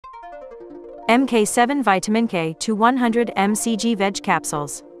MK-7 Vitamin K to 100 mcg veg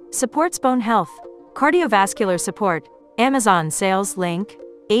capsules. Supports bone health. Cardiovascular support. Amazon sales link.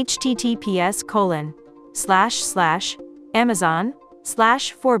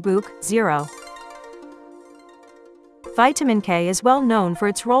 https://amazon/4book0. Vitamin K is well known for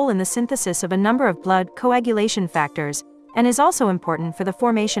its role in the synthesis of a number of blood coagulation factors, and is also important for the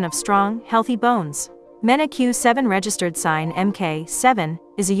formation of strong, healthy bones. MenaQ7 registered sign MK-7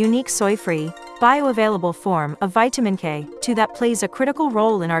 is a unique soy-free, bioavailable form of vitamin K2 that plays a critical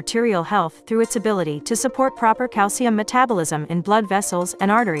role in arterial health through its ability to support proper calcium metabolism in blood vessels and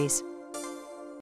arteries.